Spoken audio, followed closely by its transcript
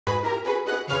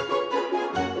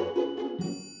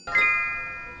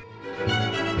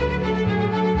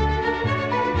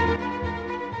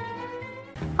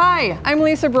Hi, I'm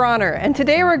Lisa Bronner, and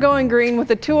today we're going green with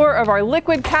a tour of our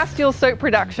liquid Castile soap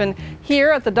production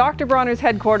here at the Dr. Bronner's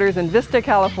headquarters in Vista,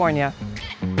 California.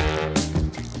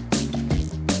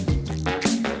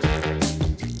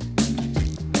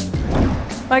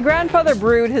 My grandfather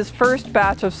brewed his first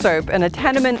batch of soap in a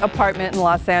tenement apartment in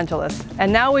Los Angeles,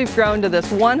 and now we've grown to this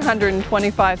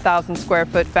 125,000 square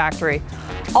foot factory.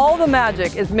 All the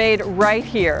magic is made right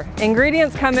here.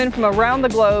 Ingredients come in from around the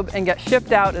globe and get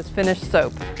shipped out as finished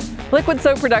soap. Liquid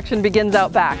soap production begins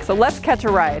out back, so let's catch a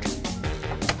ride.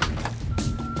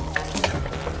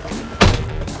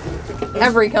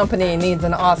 Every company needs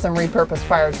an awesome repurposed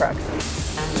fire truck.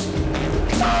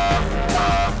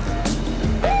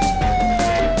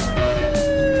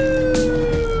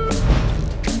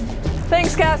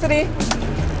 Thanks, Cassidy.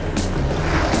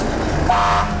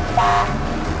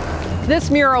 This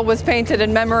mural was painted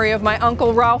in memory of my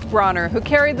uncle Ralph Bronner, who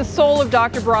carried the soul of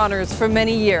Dr. Bronner's for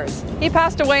many years. He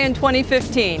passed away in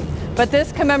 2015, but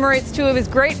this commemorates two of his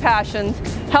great passions,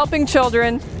 helping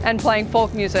children and playing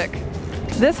folk music.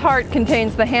 This heart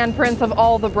contains the handprints of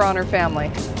all the Bronner family.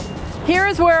 Here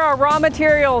is where our raw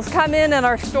materials come in and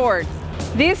are stored.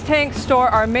 These tanks store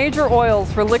our major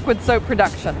oils for liquid soap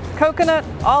production: coconut,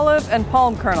 olive, and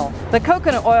palm kernel. The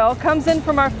coconut oil comes in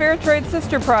from our fair trade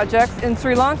sister projects in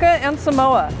Sri Lanka and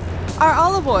Samoa. Our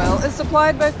olive oil is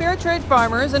supplied by fair trade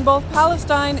farmers in both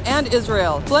Palestine and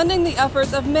Israel, blending the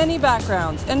efforts of many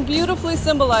backgrounds and beautifully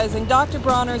symbolizing Dr.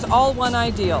 Bronner's all-one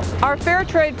ideal. Our fair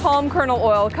trade palm kernel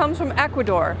oil comes from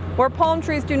Ecuador, where palm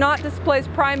trees do not displace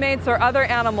primates or other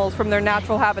animals from their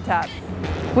natural habitats.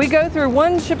 We go through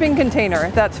one shipping container,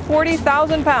 that's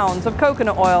 40,000 pounds of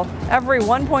coconut oil every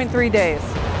 1.3 days.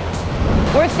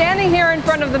 We're standing here in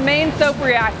front of the main soap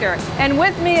reactor, and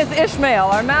with me is Ishmael,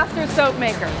 our master soap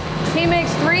maker. He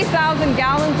makes 3,000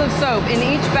 gallons of soap in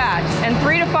each batch and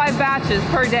 3 to 5 batches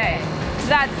per day.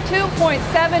 That's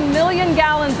 2.7 million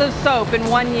gallons of soap in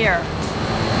 1 year.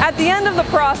 At the end of the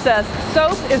process,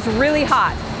 soap is really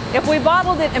hot. If we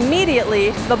bottled it immediately,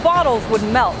 the bottles would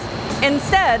melt.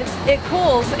 Instead, it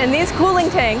cools in these cooling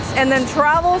tanks and then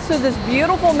travels through this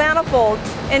beautiful manifold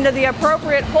into the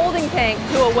appropriate holding tank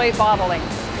to await bottling.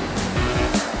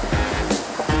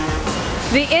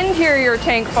 The interior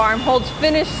tank farm holds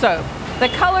finished soap. The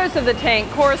colors of the tank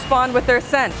correspond with their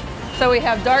scent. So we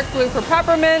have dark blue for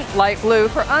peppermint, light blue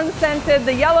for unscented,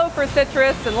 the yellow for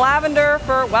citrus, and lavender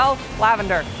for, well,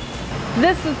 lavender.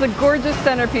 This is the gorgeous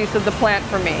centerpiece of the plant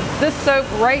for me. This soap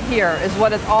right here is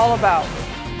what it's all about.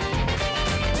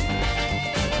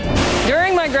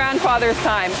 During my grandfather's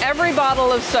time, every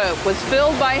bottle of soap was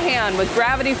filled by hand with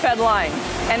gravity-fed lines,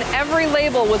 and every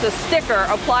label was a sticker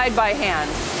applied by hand.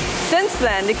 Since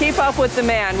then, to keep up with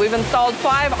demand, we've installed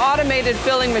 5 automated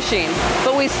filling machines,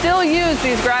 but we still use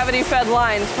these gravity-fed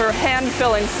lines for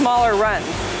hand-filling smaller runs.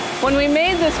 When we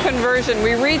made this conversion, we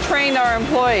retrained our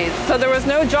employees, so there was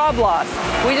no job loss.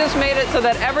 We just made it so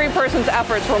that every person's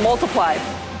efforts were multiplied.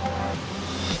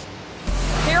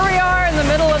 Here we are in the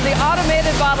middle of the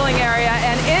automated bottling area,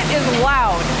 and it is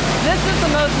loud. This is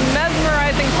the most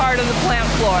mesmerizing part of the plant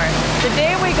floor. The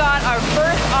day we got our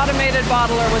first automated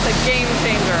bottler was a game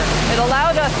changer. It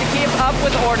allowed us to keep up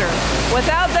with orders.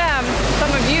 Without them,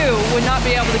 some of you would not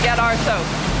be able to get our soap.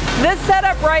 This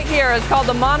setup right here is called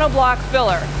the monoblock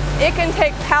filler. It can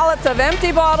take pallets of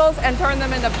empty bottles and turn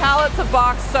them into pallets of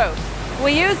boxed soap.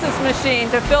 We use this machine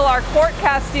to fill our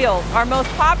Pure-Castiles, our most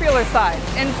popular size.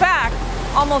 In fact,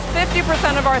 almost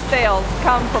 50% of our sales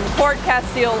come from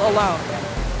Pure-Castile alone.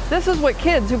 This is what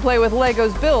kids who play with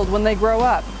Legos build when they grow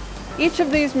up. Each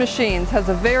of these machines has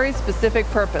a very specific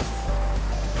purpose.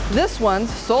 This one's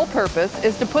sole purpose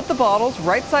is to put the bottles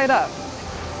right side up.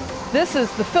 This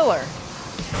is the filler.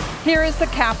 Here is the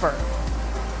capper.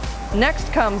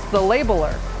 Next comes the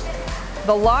labeler,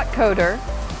 the lot coder,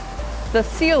 the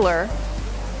sealer.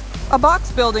 A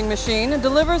box building machine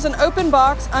delivers an open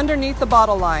box underneath the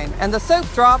bottle line, and the soap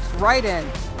drops right in.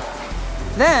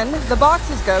 Then, the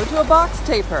boxes go to a box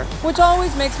taper, which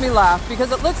always makes me laugh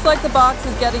because it looks like the box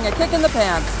is getting a kick in the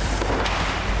pants.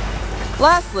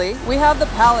 Lastly, we have the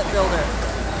pallet builder.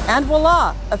 And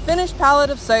voila, a finished pallet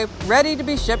of soap ready to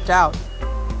be shipped out.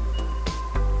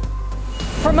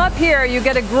 From up here, you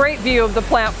get a great view of the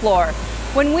plant floor.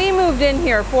 When we moved in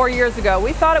here 4 years ago,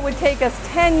 we thought it would take us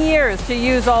 10 years to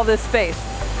use all this space.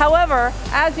 However,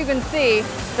 as you can see,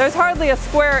 there's hardly a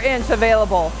square inch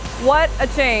available. What a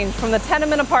change from the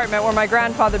tenement apartment where my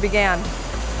grandfather began.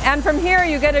 And from here,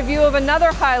 you get a view of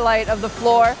another highlight of the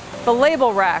floor, the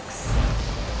label racks.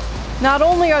 Not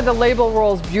only are the label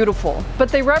rolls beautiful, but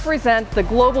they represent the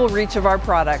global reach of our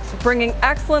products, bringing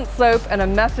excellent soap and a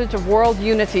message of world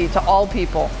unity to all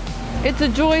people. It's a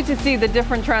joy to see the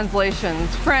different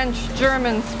translations: French,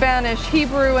 German, Spanish,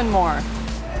 Hebrew, and more.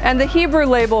 And the Hebrew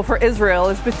label for Israel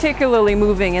is particularly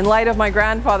moving in light of my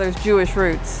grandfather's Jewish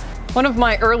roots. One of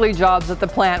my early jobs at the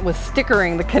plant was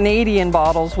stickering the Canadian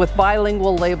bottles with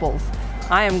bilingual labels.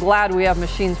 I am glad we have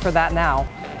machines for that now.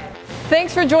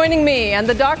 Thanks for joining me and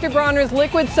the Dr. Bronner's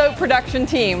liquid soap production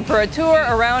team for a tour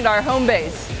around our home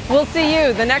base. We'll see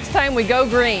you the next time we go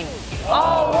green.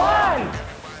 All one!